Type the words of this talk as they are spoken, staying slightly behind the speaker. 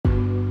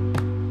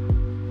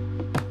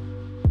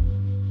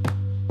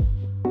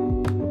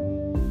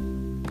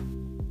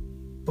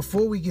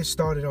Before we get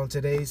started on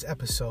today's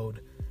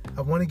episode,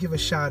 I want to give a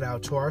shout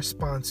out to our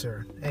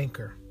sponsor,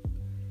 Anchor.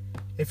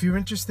 If you're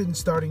interested in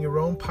starting your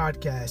own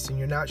podcast and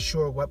you're not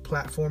sure what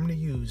platform to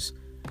use,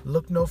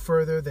 look no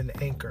further than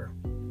Anchor.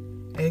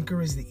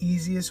 Anchor is the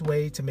easiest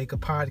way to make a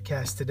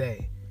podcast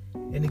today,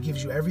 and it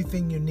gives you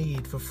everything you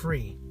need for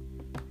free.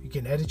 You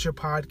can edit your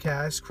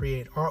podcast,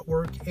 create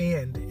artwork,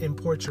 and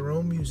import your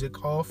own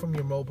music all from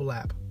your mobile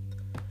app.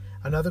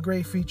 Another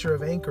great feature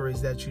of Anchor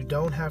is that you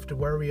don't have to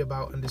worry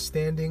about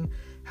understanding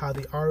how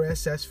the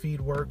RSS feed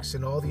works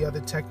and all the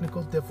other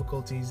technical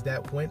difficulties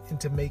that went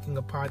into making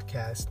a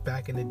podcast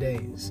back in the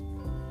days.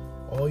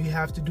 All you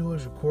have to do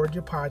is record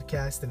your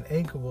podcast and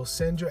Anchor will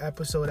send your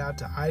episode out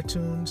to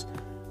iTunes,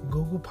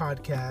 Google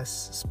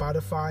Podcasts,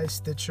 Spotify,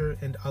 Stitcher,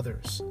 and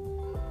others.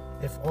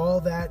 If all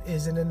that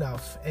isn't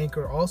enough,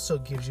 Anchor also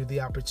gives you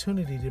the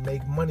opportunity to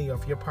make money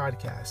off your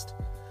podcast.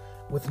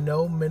 With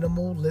no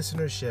minimal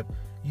listenership,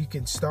 you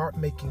can start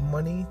making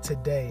money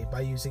today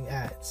by using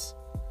ads.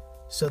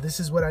 So this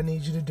is what I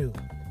need you to do.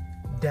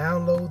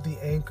 Download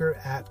the Anchor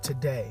app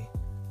today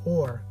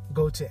or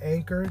go to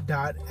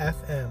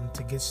anchor.fm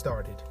to get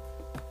started.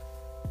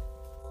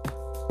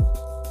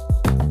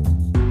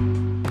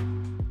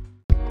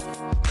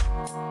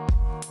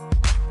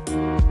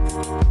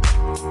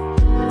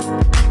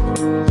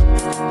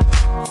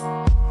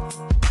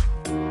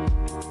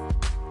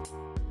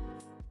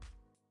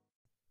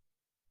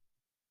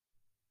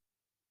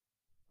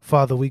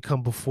 Father, we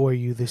come before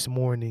you this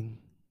morning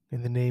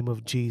in the name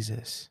of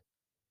Jesus,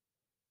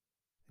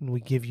 and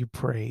we give you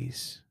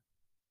praise.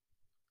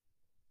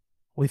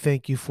 We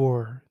thank you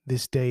for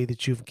this day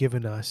that you've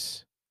given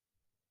us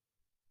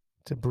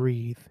to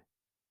breathe,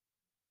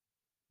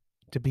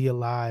 to be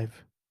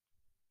alive,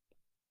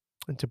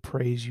 and to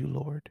praise you,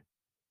 Lord.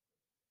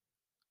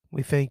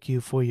 We thank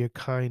you for your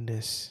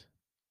kindness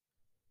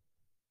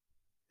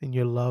and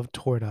your love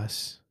toward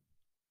us.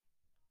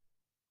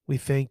 We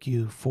thank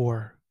you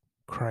for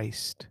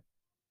Christ.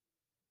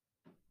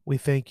 We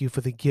thank you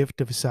for the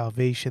gift of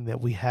salvation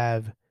that we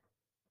have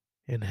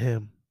in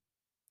him.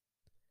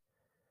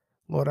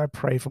 Lord, I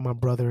pray for my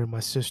brother and my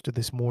sister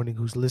this morning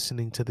who's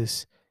listening to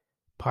this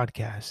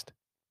podcast.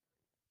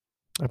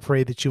 I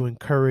pray that you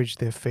encourage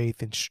their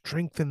faith and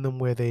strengthen them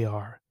where they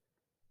are.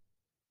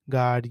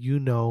 God, you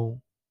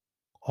know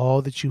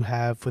all that you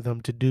have for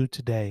them to do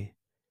today.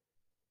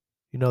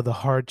 You know the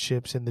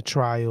hardships and the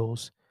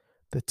trials,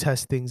 the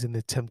testings and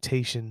the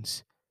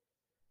temptations.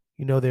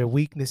 You know their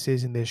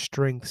weaknesses and their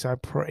strengths. I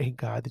pray,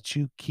 God, that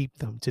you keep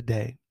them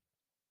today.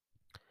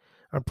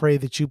 I pray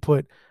that you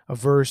put a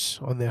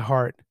verse on their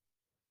heart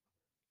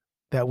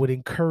that would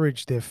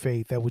encourage their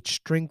faith, that would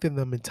strengthen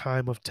them in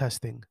time of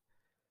testing.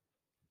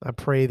 I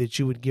pray that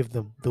you would give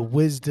them the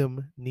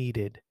wisdom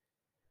needed.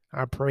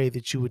 I pray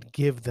that you would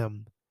give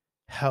them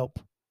help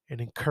and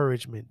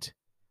encouragement.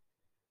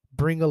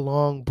 Bring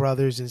along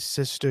brothers and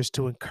sisters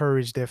to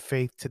encourage their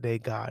faith today,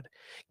 God.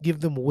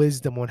 Give them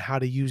wisdom on how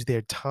to use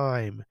their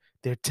time,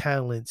 their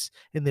talents,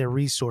 and their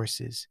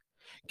resources.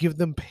 Give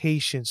them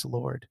patience,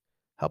 Lord.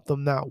 Help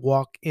them not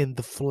walk in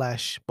the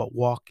flesh, but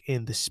walk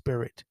in the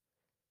Spirit.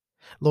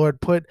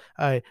 Lord, put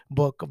a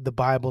book of the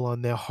Bible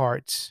on their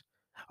hearts,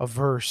 a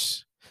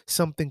verse,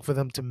 something for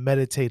them to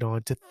meditate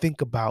on, to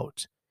think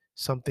about,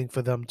 something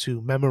for them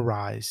to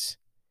memorize.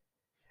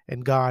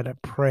 And God, I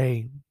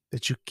pray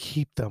that you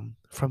keep them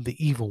from the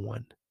evil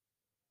one.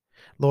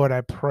 Lord,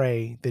 I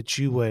pray that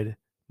you would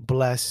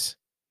bless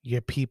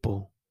your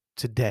people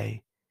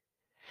today.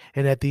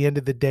 And at the end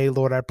of the day,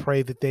 Lord, I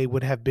pray that they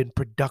would have been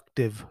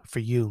productive for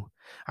you.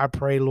 I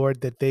pray,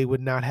 Lord, that they would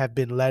not have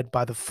been led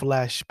by the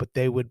flesh, but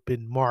they would have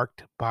been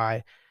marked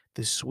by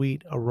the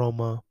sweet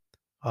aroma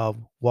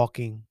of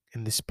walking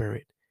in the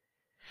Spirit.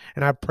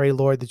 And I pray,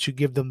 Lord, that you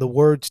give them the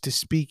words to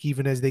speak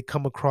even as they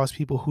come across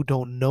people who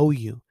don't know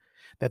you,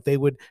 that they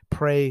would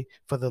pray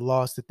for the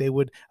lost, that they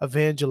would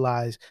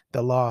evangelize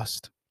the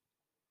lost,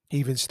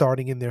 even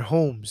starting in their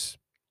homes.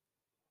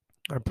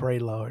 I pray,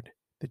 Lord,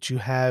 that you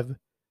have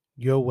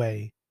your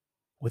way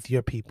with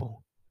your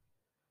people.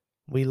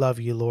 We love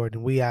you, Lord,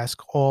 and we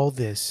ask all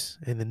this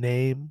in the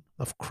name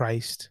of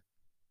Christ.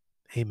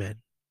 Amen.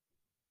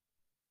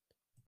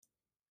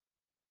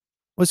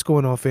 What's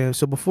going on, fam?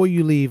 So before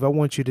you leave, I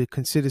want you to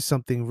consider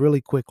something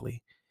really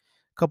quickly.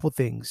 A couple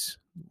things.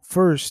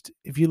 First,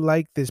 if you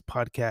like this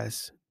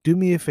podcast, do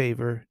me a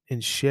favor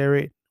and share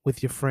it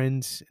with your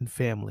friends and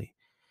family.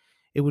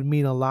 It would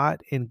mean a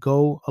lot and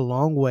go a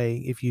long way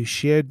if you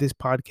shared this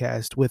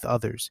podcast with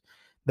others.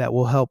 That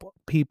will help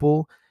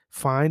people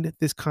find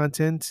this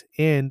content,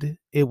 and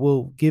it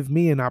will give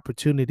me an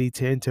opportunity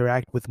to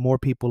interact with more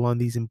people on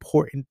these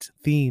important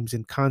themes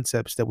and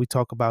concepts that we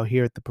talk about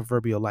here at the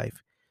Proverbial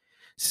Life.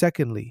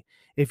 Secondly,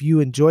 if you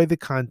enjoy the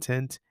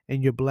content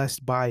and you're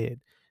blessed by it,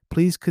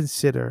 please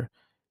consider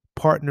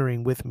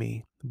partnering with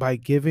me by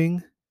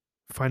giving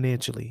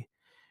financially.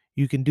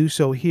 You can do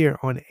so here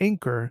on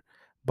Anchor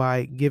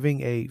by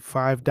giving a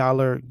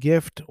 $5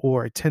 gift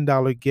or a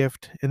 $10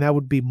 gift, and that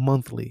would be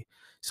monthly.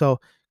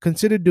 So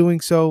consider doing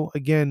so.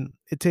 Again,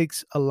 it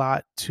takes a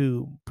lot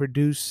to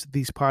produce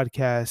these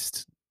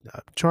podcasts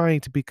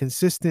trying to be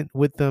consistent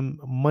with them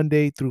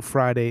Monday through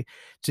Friday,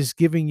 just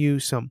giving you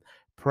some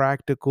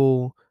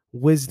practical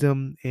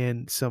wisdom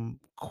and some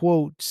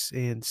quotes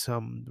and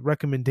some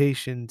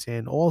recommendations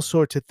and all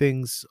sorts of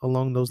things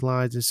along those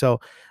lines. And so,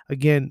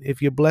 again,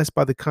 if you're blessed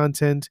by the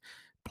content,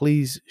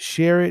 please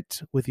share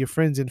it with your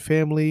friends and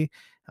family.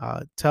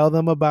 Tell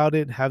them about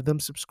it. Have them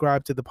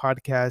subscribe to the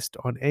podcast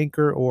on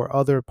Anchor or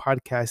other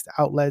podcast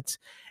outlets.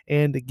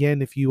 And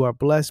again, if you are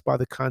blessed by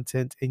the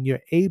content and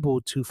you're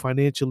able to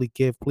financially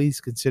give,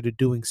 please consider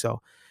doing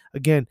so.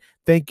 Again,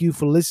 thank you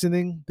for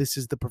listening. This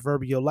is the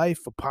Proverbial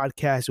Life, a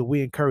podcast where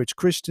we encourage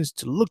Christians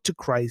to look to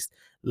Christ,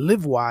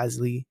 live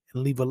wisely,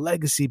 and leave a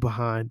legacy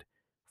behind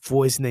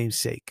for his name's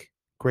sake.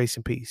 Grace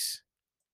and peace.